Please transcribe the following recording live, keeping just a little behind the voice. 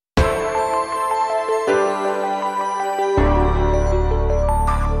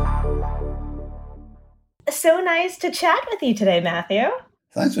so nice to chat with you today, Matthew.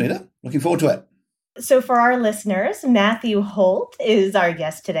 Thanks, Anita. Looking forward to it. So for our listeners, Matthew Holt is our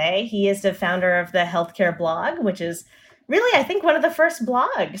guest today. He is the founder of the Healthcare blog, which is really, I think, one of the first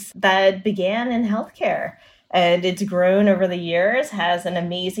blogs that began in healthcare. And it's grown over the years, has an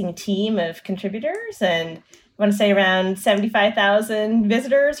amazing team of contributors, and I want to say around 75,000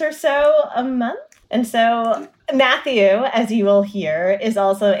 visitors or so a month. And so Matthew, as you will hear, is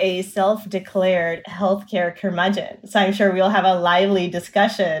also a self-declared healthcare curmudgeon. So I'm sure we'll have a lively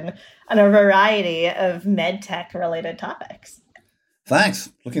discussion on a variety of MedTech related topics.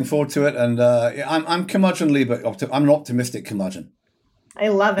 Thanks. Looking forward to it. And I'm curmudgeonly, but I'm an optimistic curmudgeon. I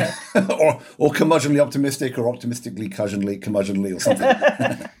love it. or curmudgeonly optimistic, or optimistically curmudgeonly or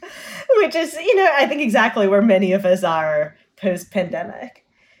something. Which is, I think exactly where many of us are post-pandemic.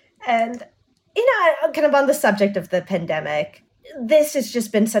 And, kind of on the subject of the pandemic, this has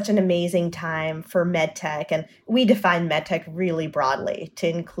just been such an amazing time for MedTech. And we define MedTech really broadly to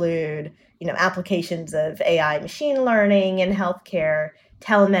include, applications of AI machine learning in healthcare,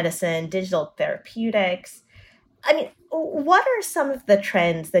 telemedicine, digital therapeutics. I mean, what are some of the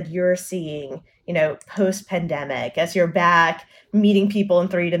trends that you're seeing, post-pandemic as you're back meeting people in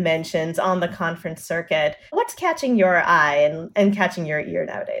 3 dimensions on the conference circuit? What's catching your eye and catching your ear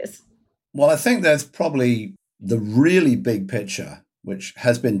nowadays? Well, I think there's probably the really big picture, which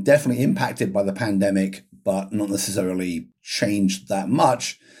has been definitely impacted by the pandemic, but not necessarily changed that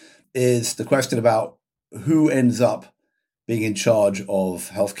much, is the question about who ends up being in charge of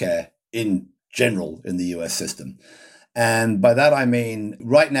healthcare in general in the US system. And by that, I mean,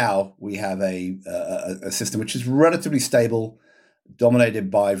 right now we have a system which is relatively stable,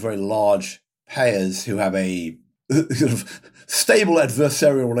 dominated by very large payers who have a sort of stable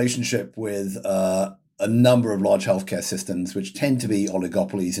adversarial relationship with a number of large healthcare systems, which tend to be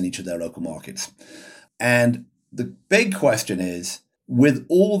oligopolies in each of their local markets. And the big question is, with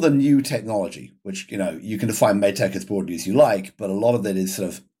all the new technology, which, you can define MedTech as broadly as you like, but a lot of it is sort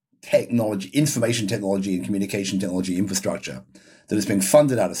of technology, information technology and communication technology infrastructure that is being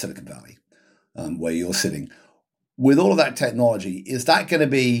funded out of Silicon Valley, where you're sitting. With all of that technology, is that going to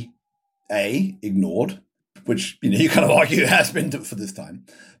be A, ignored, which you kind of argue it has been for this time,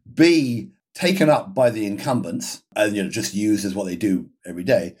 B, taken up by the incumbents and just used as what they do every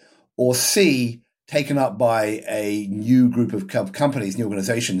day, or C, taken up by a new group of companies, new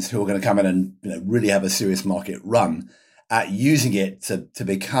organizations who are going to come in and really have a serious market run at using it to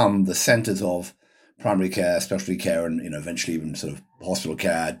become the centers of primary care, specialty care, and eventually even sort of hospital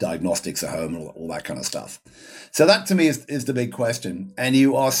care, diagnostics at home, all that kind of stuff. So that to me is the big question. And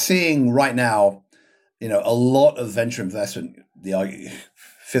you are seeing right now, a lot of venture investment, the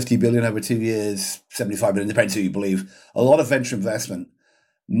 50 billion over 2 years, 75 billion, depends who you believe, a lot of venture investment.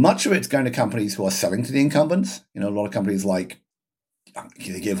 Much of it's going to companies who are selling to the incumbents. A lot of companies like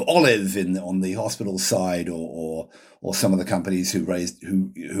you give Olive on the hospital side, or some of the companies who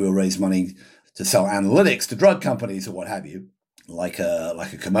raised money to sell analytics to drug companies or what have you, like a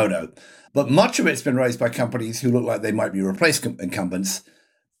Komodo. But much of it's been raised by companies who look like they might be replaced incumbents,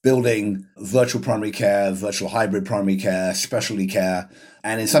 building virtual primary care, virtual hybrid primary care, specialty care,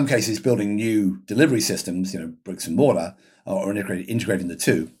 and in some cases building new delivery systems, bricks and mortar, or integrating the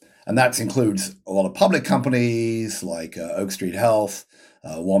two. And that includes a lot of public companies like Oak Street Health,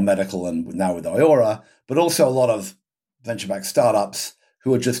 One Medical, and now with Iora, but also a lot of venture-backed startups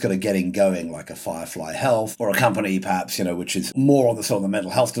who are just going to getting going, like a Firefly Health, or a company perhaps, which is more on the sort of the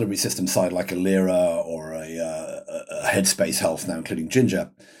mental health delivery system side, like a Lyra or a Headspace Health, now including Ginger.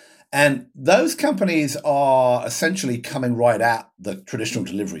 And those companies are essentially coming right at the traditional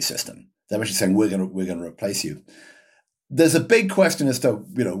delivery system. They're actually saying, we're going to replace you. There's a big question as to,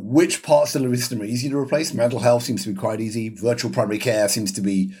 which parts of the delivery system are easy to replace. Mental health seems to be quite easy. Virtual primary care seems to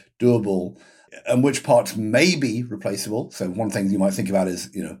be doable. And which parts may be replaceable. So one thing you might think about is,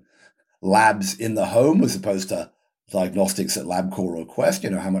 labs in the home as opposed to diagnostics at LabCorp or Quest.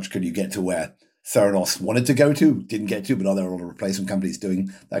 How much could you get to where Theranos wanted to go to, didn't get to, but are there a lot of replacement companies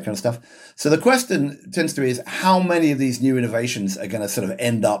doing that kind of stuff? So the question tends to be is how many of these new innovations are going to sort of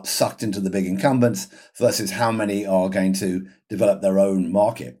end up sucked into the big incumbents versus how many are going to develop their own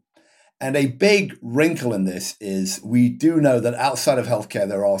market. And a big wrinkle in this is we do know that outside of healthcare,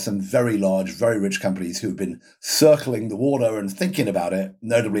 there are some very large, very rich companies who've been circling the water and thinking about it,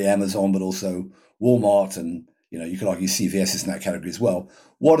 notably Amazon, but also Walmart, and you could argue CVS is in that category as well.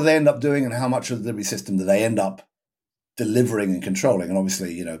 What do they end up doing, and how much of the delivery system do they end up delivering and controlling? And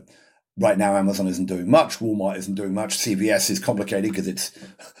obviously, right now Amazon isn't doing much, Walmart isn't doing much, CVS is complicated because it's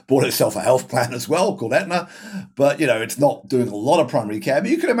bought itself a health plan as well called Aetna, but it's not doing a lot of primary care.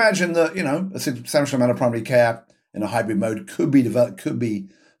 But you could imagine that a substantial amount of primary care in a hybrid mode could be developed, could be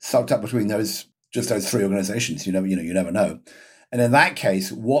sucked up between those three organizations. You never know. And in that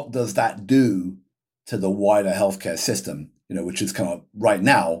case, what does that do to the wider healthcare system? Which is kind of right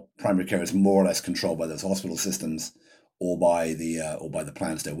now, primary care is more or less controlled by those hospital systems or by the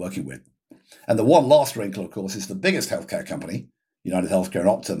plans they're working with. And the one last wrinkle, of course, is the biggest healthcare company, United Healthcare and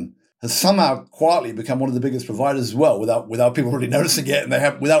Optum, has somehow quietly become one of the biggest providers as well, without people really noticing it,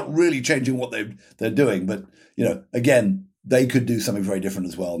 and without really changing what they're doing. But again, they could do something very different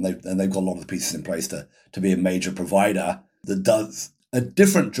as well, and they've got a lot of the pieces in place to be a major provider that does a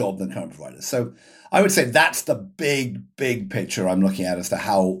different job than current providers. So I would say that's the big picture I'm looking at as to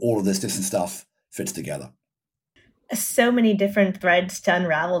how all of this different stuff fits together. So many different threads to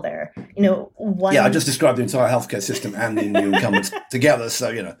unravel there. I just described the entire healthcare system and the new incumbents together.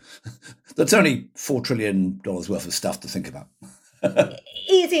 So, that's only $4 trillion worth of stuff to think about.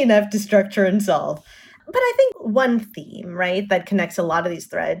 Easy enough to structure and solve. But I think one theme, right, that connects a lot of these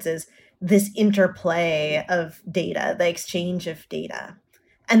threads is this interplay of data, the exchange of data.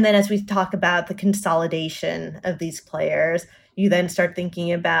 And then as we talk about the consolidation of these players, you then start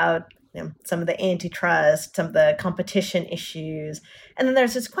thinking about some of the antitrust, some of the competition issues. And then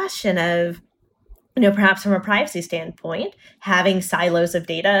there's this question of, perhaps from a privacy standpoint, having silos of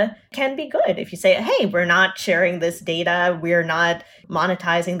data can be good. If you say, hey, we're not sharing this data, we're not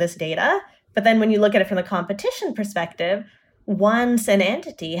monetizing this data. But then when you look at it from the competition perspective, once an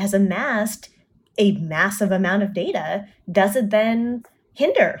entity has amassed a massive amount of data, does it then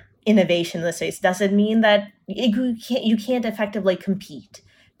hinder innovation in the space? Does it mean that you can't effectively compete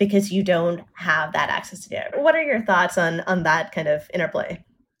because you don't have that access to data? What are your thoughts on that kind of interplay?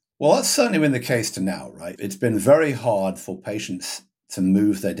 Well, that's certainly been the case to now, right? It's been very hard for patients to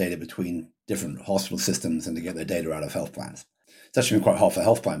move their data between different hospital systems and to get their data out of health plans. It's actually been quite hard for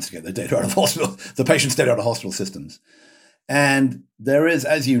health plans to get their data out of the patient's data out of hospital systems. And there is,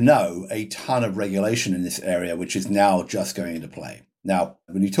 as you know, a ton of regulation in this area, which is now just going into play. Now,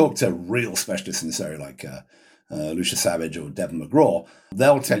 when you talk to real specialists in this area, like Lucia Savage or Devin McGraw,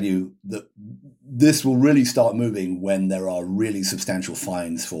 they'll tell you that this will really start moving when there are really substantial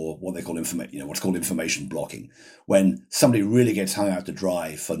fines for what they call what's called information blocking, when somebody really gets hung out to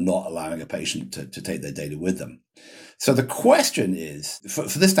dry for not allowing a patient to take their data with them. So the question is,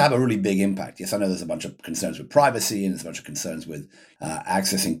 for this to have a really big impact, yes, I know there's a bunch of concerns with privacy and there's a bunch of concerns with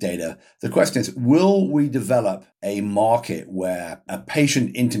accessing data. The question is, will we develop a market where a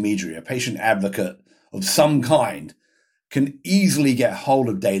patient intermediary, a patient advocate of some kind can easily get hold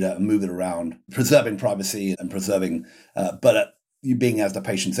of data and move it around, preserving privacy and preserving, but you being as the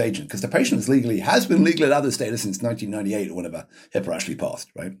patient's agent? Because the patient has been legally allowed this data since 1998 or whenever HIPAA actually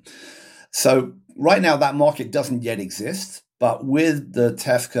passed, right? So right now that market doesn't yet exist, but with the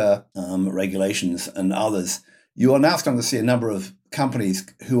TEFCA regulations and others, you are now starting to see a number of companies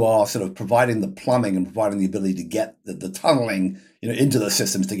who are sort of providing the plumbing and providing the ability to get the tunneling into the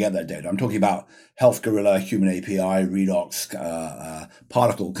systems to get that data. I'm talking about Health Gorilla, Human API, Redox,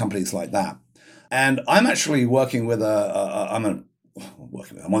 Particle, companies like that. And I'm actually working with I'm on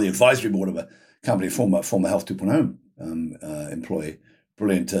the advisory board of a company, former Health 2.0 employee,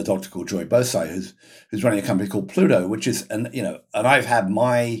 brilliant doctor called Joy Bosai, who's running a company called Pluto, which is, and I've had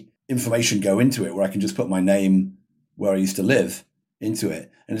my information go into it where I can just put my name where I used to live into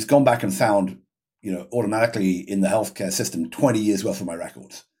it. And it's gone back and found, automatically in the healthcare system, 20 years worth of my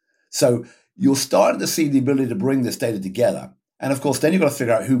records. So you're starting to see the ability to bring this data together. And of course, then you've got to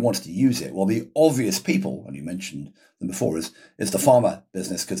figure out who wants to use it. Well, the obvious people, and you mentioned them before, is the pharma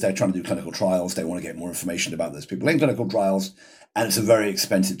business, because they're trying to do clinical trials. They want to get more information about those people in clinical trials. And it's a very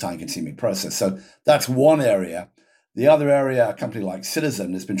expensive, time-consuming process. So that's one area. The other area, a company like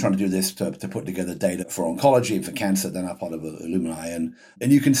Citizen has been trying to do this to put together data for oncology and for cancer. They're now part of Illumina.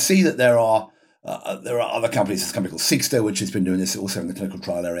 And you can see that there are other companies. There's a company called Sixto, which has been doing this also in the clinical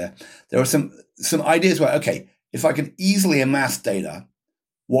trial area. There are some ideas where, okay, if I can easily amass data,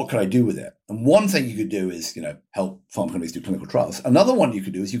 what could I do with it? And one thing you could do is, help pharma companies do clinical trials. Another one you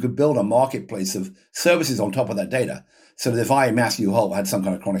could do is you could build a marketplace of services on top of that data. So that if I, Matthew Holt, had some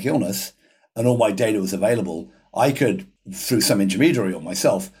kind of chronic illness and all my data was available, I could, through some intermediary or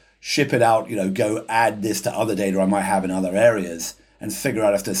myself, ship it out, go add this to other data I might have in other areas and figure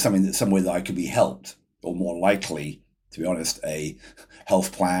out if there's some way that I could be helped, or more likely, to be honest, a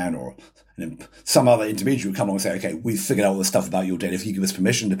health plan or some other intermediary would come along and say, okay, we've figured out all this stuff about your data. If you give us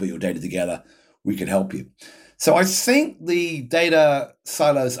permission to put your data together, we could help you. So I think the data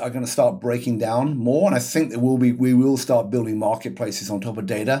silos are going to start breaking down more. And I think that we will start building marketplaces on top of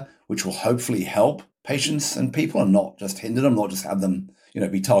data, which will hopefully help patients and people and not just hinder them, not just have them,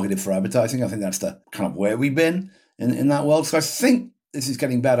 be targeted for advertising. I think that's the kind of where we've been in that world. So I think this is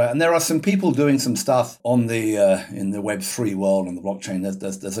getting better. And there are some people doing some stuff on the in the Web3 world on the blockchain.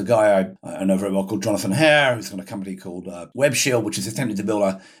 There's a guy I know very well called Jonathan Hare, who's got a company called WebShield, which is attempting to build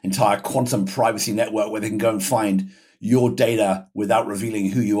an entire quantum privacy network where they can go and find your data without revealing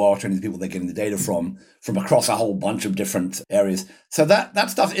who you are to any of the people they're getting the data from across a whole bunch of different areas. So that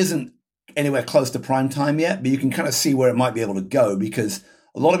stuff isn't anywhere close to prime time yet, but you can kind of see where it might be able to go because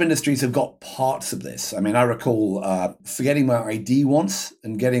a lot of industries have got parts of this. I mean, I recall forgetting my ID once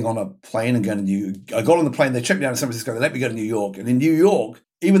and getting on a plane and going to New York. I got on the plane, they checked me out in San Francisco, they let me go to New York. And in New York,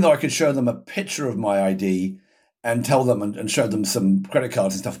 even though I could show them a picture of my ID and tell them and show them some credit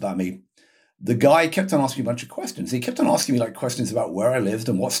cards and stuff about me, the guy kept on asking me a bunch of questions. He kept on asking me questions about where I lived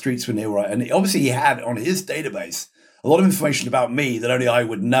and what streets were near where and obviously he had on his database a lot of information about me that only I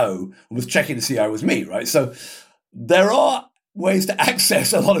would know and was checking to see I was me, right? So there are ways to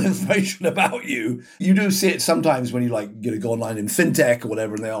access a lot of information about you. You do see it sometimes when you go online in fintech or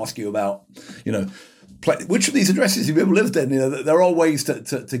whatever, and they ask you about, which of these addresses have you ever lived in? There are ways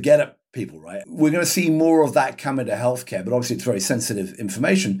to get at people, right? We're going to see more of that come into healthcare, but obviously it's very sensitive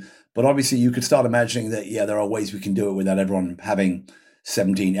information. But obviously you could start imagining that, there are ways we can do it without everyone having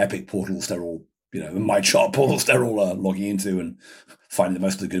 17 Epic portals they're all, my chart portals they're all logging into and finding that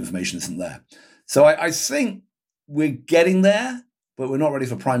most of the good information isn't there. So I think we're getting there, but we're not ready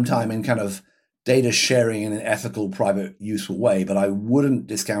for prime time in kind of data sharing in an ethical, private, useful way. But I wouldn't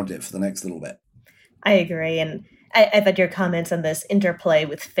discount it for the next little bit. I agree. And I thought your comments on this interplay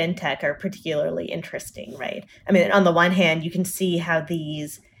with fintech are particularly interesting, right? I mean, on the one hand, you can see how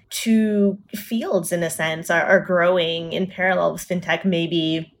these two fields, in a sense, are growing in parallel with fintech,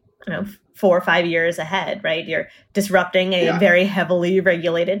 maybe, 4 or 5 years ahead, right? You're disrupting a very heavily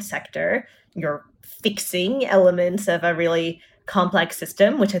regulated sector. You're fixing elements of a really complex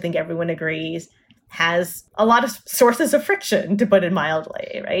system, which I think everyone agrees has a lot of sources of friction, to put it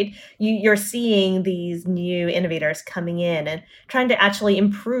mildly, right? You're seeing these new innovators coming in and trying to actually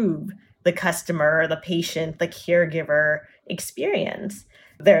improve the customer, the patient, the caregiver experience.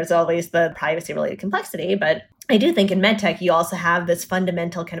 There's always the privacy-related complexity, but I do think in MedTech, you also have this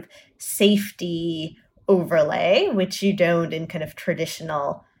fundamental kind of safety overlay, which you don't in kind of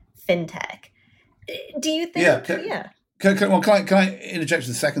traditional fintech. Do you think? Can I interject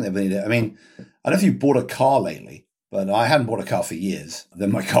for a second there, Benita? I mean, I don't know if you bought a car lately, but I hadn't bought a car for years.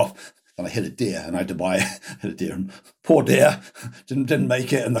 Then I hit a deer and I had to buy hit a deer. And poor deer didn't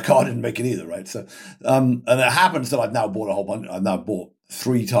make it, and the car didn't make it either, right? So, and it happens that I've now bought a whole bunch. I've now bought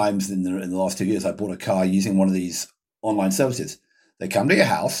 3 times in the last 2 years. I bought a car using one of these online services. They come to your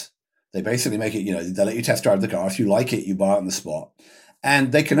house. They basically make it. They let you test drive the car. If you like it, you buy it on the spot,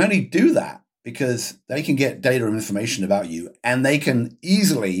 and they can only do that because they can get data and information about you, and they can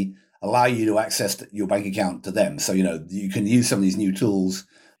easily allow you to access your bank account to them. So, you can use some of these new tools,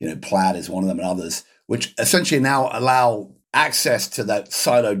 Plaid is one of them and others, which essentially now allow access to that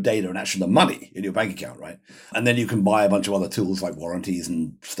siloed data and actually the money in your bank account, right? And then you can buy a bunch of other tools like warranties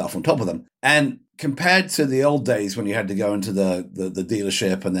and stuff on top of them. And compared to the old days when you had to go into the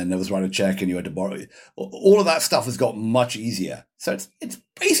dealership and then there was write a check and you had to borrow, all of that stuff has got much easier. So it's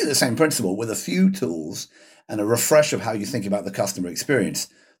basically the same principle with a few tools and a refresh of how you think about the customer experience.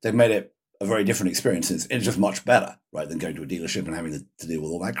 They've made it a very different experience. It's just much better, right, than going to a dealership and having to deal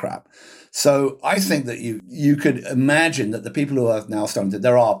with all that crap. So I think that you could imagine that the people who are now starting to,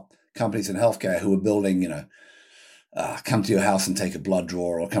 there are companies in healthcare who are building, come to your house and take a blood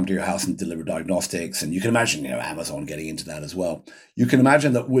draw or come to your house and deliver diagnostics. And you can imagine, Amazon getting into that as well. You can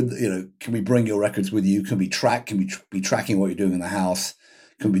imagine that with, can we bring your records with you? Can we be tracking what you're doing in the house?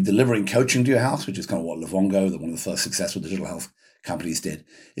 Can we be delivering coaching to your house, which is kind of what Livongo, one of the first successful digital health companies did.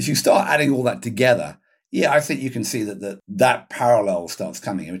 If you start adding all that together, I think you can see that parallel starts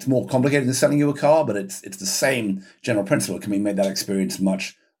coming. It's more complicated than selling you a car, but it's the same general principle. Can we make that experience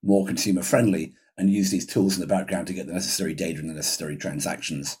much more consumer friendly and use these tools in the background to get the necessary data and the necessary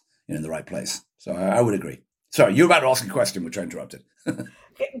transactions in the right place? So I would agree. Sorry, you were about to ask a question, which I interrupted.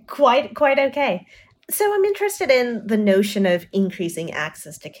 Quite okay. So I'm interested in the notion of increasing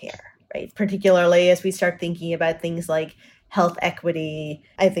access to care, right? Particularly as we start thinking about things like health equity.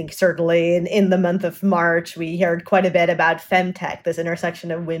 I think certainly in the month of March, we heard quite a bit about femtech, this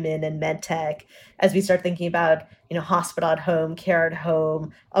intersection of women and medtech, as we start thinking about, hospital at home, care at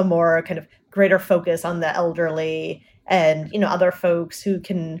home, a more kind of greater focus on the elderly and, other folks who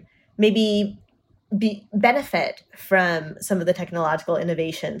can maybe benefit from some of the technological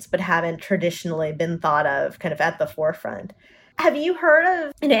innovations, but haven't traditionally been thought of kind of at the forefront. Have you heard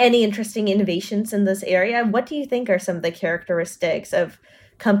of any interesting innovations in this area? What do you think are some of the characteristics of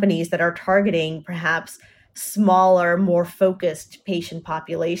companies that are targeting perhaps smaller, more focused patient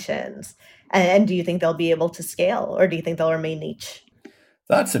populations? And do you think they'll be able to scale, or do you think they'll remain niche?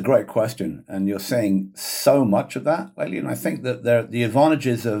 That's a great question, and you're seeing so much of that lately. And I think that the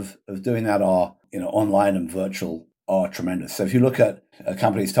advantages of doing that are, online and virtual are tremendous. So if you look at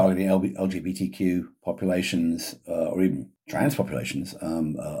companies targeting LGBTQ populations or even trans populations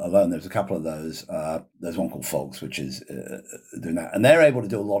alone, there's a couple of those. There's one called Folks, which is doing that, and they're able to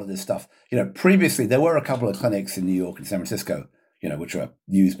do a lot of this stuff. Previously there were a couple of clinics in New York and San Francisco, which were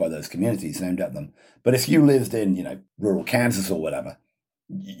used by those communities named at them. But if you lived in, rural Kansas or whatever,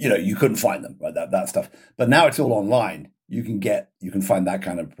 you couldn't find them, right? That stuff. But now it's all online. You can find that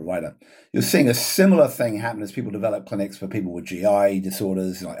kind of provider. You're seeing a similar thing happen as people develop clinics for people with GI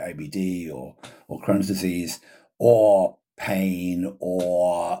disorders like IBD or Crohn's disease or pain,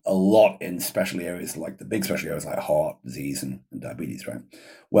 or a lot in specialty areas like the big specialty areas like heart disease and diabetes, right?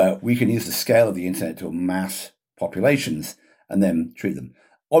 Where we can use the scale of the internet to amass populations and then treat them.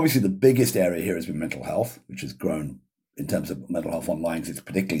 Obviously, the biggest area here has been mental health, which has grown in terms of mental health online, because it's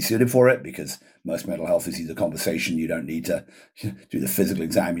particularly suited for it, because most mental health is either conversation. You don't need to do the physical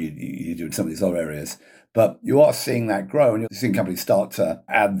exam you do in some of these other areas. But you are seeing that grow, and you're seeing companies start to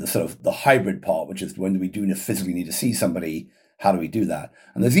add the sort of the hybrid part, which is when do we physically need to see somebody? How do we do that?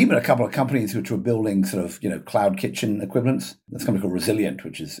 And there's even a couple of companies which were building sort of, cloud kitchen equivalents. There's a company called Resilient,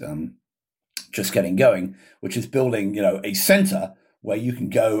 which is just getting going, which is building, a center where you can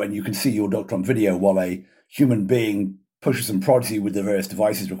go and you can see your doctor on video while a human being pushes and prods you with the various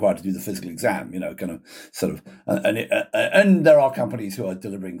devices required to do the physical exam, kind of sort of, and there are companies who are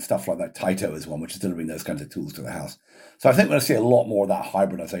delivering stuff like that. Taito is one, which is delivering those kinds of tools to the house. So I think we're going to see a lot more of that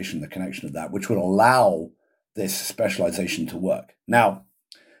hybridization, the connection of that, which would allow this specialization to work. Now,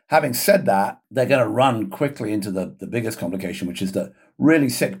 having said that, they're going to run quickly into the biggest complication, which is that really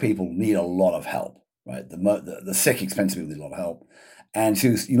sick people need a lot of help, right? The sick, expensive people need a lot of help. And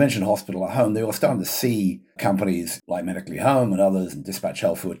so you mentioned hospital at home. They were starting to see companies like Medically Home and others and Dispatch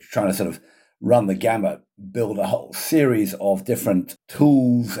Health who are trying to sort of run the gamut, build a whole series of different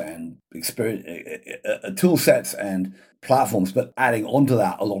tools and tool sets and platforms, but adding onto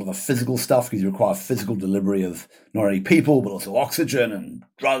that a lot of the physical stuff, because you require physical delivery of not only people, but also oxygen and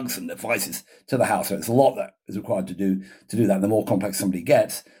drugs and devices to the house. So it's a lot that is required to do that. And the more complex somebody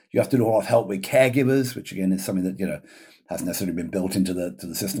gets, you have to do a lot of help with caregivers, which again is something that, hasn't necessarily been built into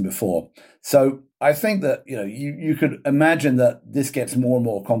the system before. So I think that, you could imagine that this gets more and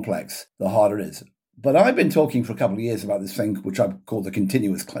more complex the harder it is. But I've been talking for a couple of years about this thing, which I call the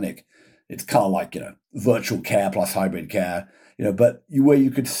continuous clinic. It's kind of like, virtual care plus hybrid care, but where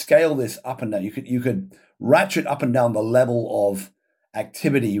you could scale this up and down. You could ratchet up and down the level of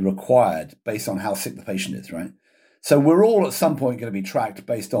activity required based on how sick the patient is, right? So we're all at some point going to be tracked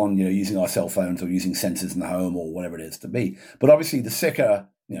based on, using our cell phones or using sensors in the home or whatever it is to be. But obviously the sicker,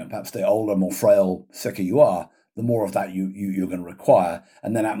 perhaps the older, more frail, sicker you are, the more of that you're going to require.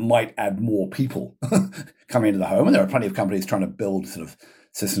 And then that might add more people coming into the home. And there are plenty of companies trying to build sort of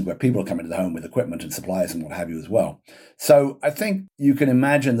systems where people are coming to the home with equipment and supplies and what have you as well. So I think you can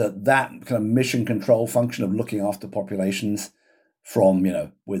imagine that kind of mission control function of looking after populations from,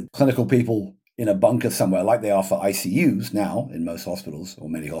 with clinical people in a bunker somewhere, like they are for ICUs now in most hospitals or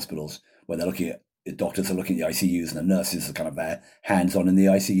many hospitals, where they're looking at, the doctors are looking at the ICUs and the nurses are kind of there hands-on in the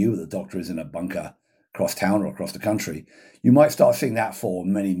ICU. The doctor is in a bunker across town or across the country. You might start seeing that for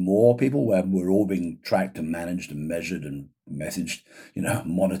many more people, where we're all being tracked and managed and measured and messaged,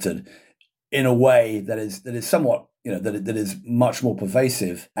 monitored in a way that is somewhat, that is much more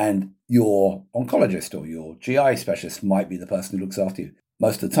pervasive. And your oncologist or your GI specialist might be the person who looks after you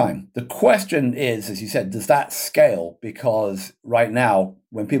most of the time. The question is, as you said, does that scale? Because right now,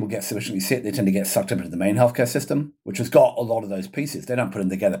 when people get sufficiently sick, they tend to get sucked up into the main healthcare system, which has got a lot of those pieces. They don't put them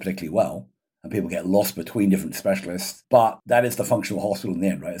together particularly well, and people get lost between different specialists. But that is the function of a hospital in the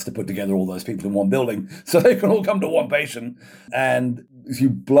end, right? It's to put together all those people in one building so they can all come to one patient. And if you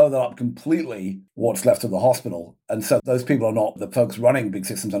blow that up completely, what's left of the hospital? And so those people are not, the folks running big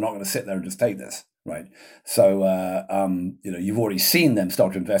systems are not going to sit there and just take this, right? So, you've already seen them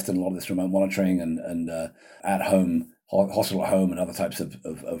start to invest in a lot of this remote monitoring and at home, hospital at home and other types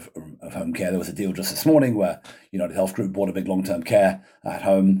of home care. There was a deal just this morning where United Health Group bought a big long-term care at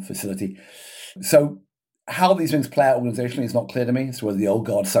home facility. So how these things play out organizationally is not clear to me. It's whether the old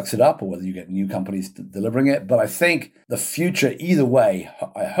guard sucks it up or whether you get new companies delivering it. But I think the future, either way,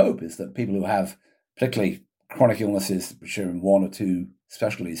 I hope, is that people who have particularly chronic illnesses, which are in one or two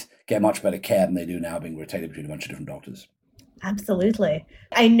specialties, get much better care than they do now, being rotated between a bunch of different doctors. Absolutely.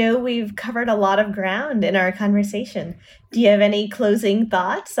 I know we've covered a lot of ground in our conversation. Do you have any closing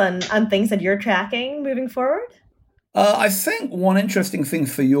thoughts on things that you're tracking moving forward? I think one interesting thing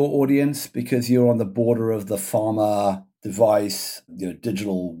for your audience, because you're on the border of the pharma device,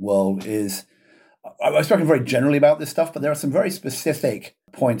 digital world, is I've spoken very generally about this stuff, but there are some very specific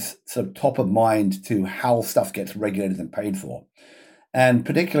points sort of top of mind to how stuff gets regulated and paid for. And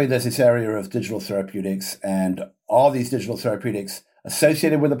particularly there's this area of digital therapeutics, and are these digital therapeutics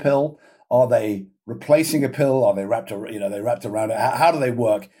associated with a pill? Are they replacing a pill? Are they wrapped around it? How do they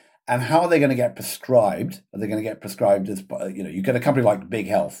work? And how are they going to get prescribed? Are they going to get prescribed as, you get a company like Big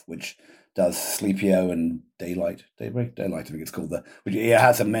Health, which does Sleepio and Daylight, I think it's called, which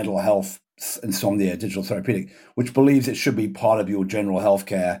has a mental health insomnia digital therapeutic, which believes it should be part of your general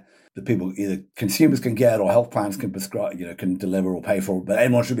healthcare that people, either consumers can get or health plans can prescribe, can deliver or pay for, but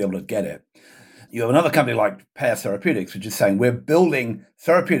anyone should be able to get it. You have another company like Pear Therapeutics, which is saying we're building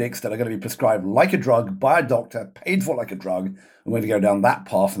therapeutics that are going to be prescribed like a drug by a doctor, paid for like a drug, and we're going to go down that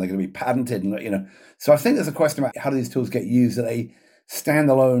path, and they're going to be patented. And so I think there's a question about how do these tools get used? Are they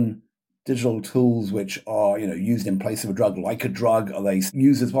standalone digital tools which are used in place of a drug like a drug? Are they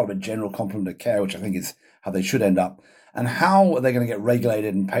used as part of a general complement of care, which I think is how they should end up? And how are they going to get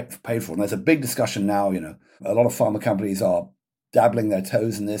regulated and paid for? And there's a big discussion now. A lot of pharma companies are dabbling their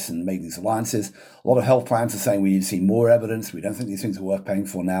toes in this and making these alliances. A lot of health plans are saying we need to see more evidence. We don't think these things are worth paying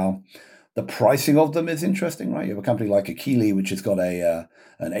for now. The pricing of them is interesting, right? You have a company like Akili, which has got an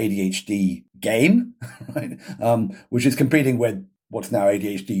ADHD game, right? Which is competing with what's now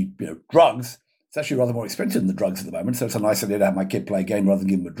ADHD drugs. It's actually rather more expensive than the drugs at the moment. So it's a nice idea to have my kid play a game rather than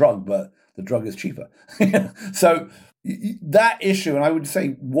give him a drug, but the drug is cheaper. So that issue, and I would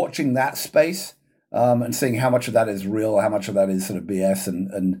say watching that space, and seeing how much of that is real, how much of that is sort of BS,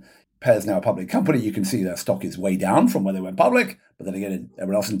 and Pear's now a public company. You can see their stock is way down from when they went public, but then again,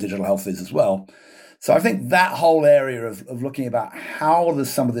 everyone else in digital health is as well. So I think that whole area of looking about how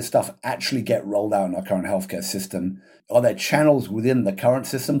does some of this stuff actually get rolled out in our current healthcare system? Are there channels within the current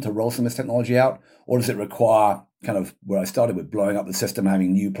system to roll some of this technology out? Or does it require kind of where I started with blowing up the system,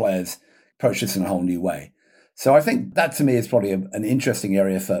 having new players approach this in a whole new way? So I think that to me is probably an interesting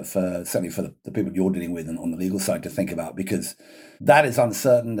area for certainly for the people you're dealing with and on the legal side to think about, because that is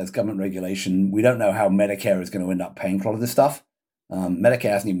uncertain. There's government regulation. We don't know how Medicare is going to end up paying for all of this stuff.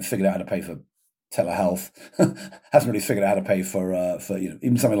 Medicare hasn't even figured out how to pay for telehealth, hasn't really figured out how to pay for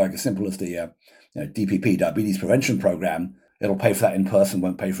even something like as simple as the DPP, Diabetes Prevention Program. It'll pay for that in person,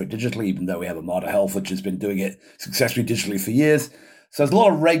 won't pay for it digitally, even though we have a Marta Health, which has been doing it successfully digitally for years. So there's a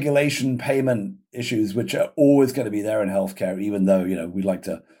lot of regulation payment issues, which are always going to be there in healthcare, even though, we'd like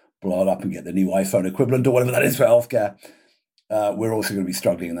to blow it up and get the new iPhone equivalent or whatever that is for healthcare. We're also going to be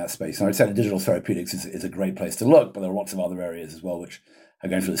struggling in that space. And I'd say that digital therapeutics is a great place to look, but there are lots of other areas as well, which are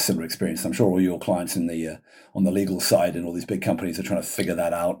going through a similar experience. I'm sure all your clients in the on the legal side and all these big companies are trying to figure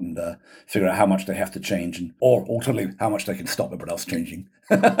that out and figure out how much they have to change, or ultimately how much they can stop everyone else changing.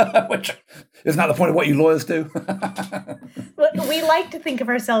 Which isn't that the point of what you lawyers do? We like to think of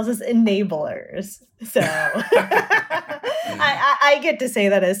ourselves as enablers. So I get to say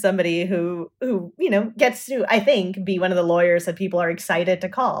that as somebody who gets to, I think, be one of the lawyers that people are excited to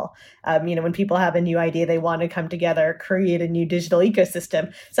call. When people have a new idea, they want to come together, create a new digital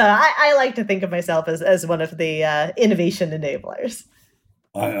ecosystem. So I like to think of myself as one of the innovation enablers.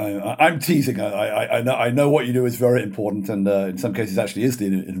 I'm teasing. I know what you do is very important, and in some cases actually is the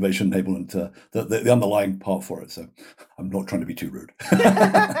innovation enablement, the underlying part for it. So I'm not trying to be too rude.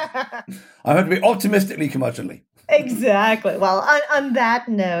 I have to be optimistically curmudgeonly. Exactly. Well, on that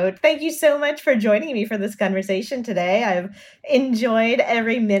note, thank you so much for joining me for this conversation today. I've enjoyed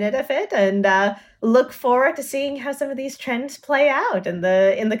every minute of it, and look forward to seeing how some of these trends play out in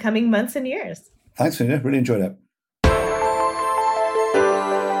the coming months and years. Thanks, Nina. Really enjoyed it.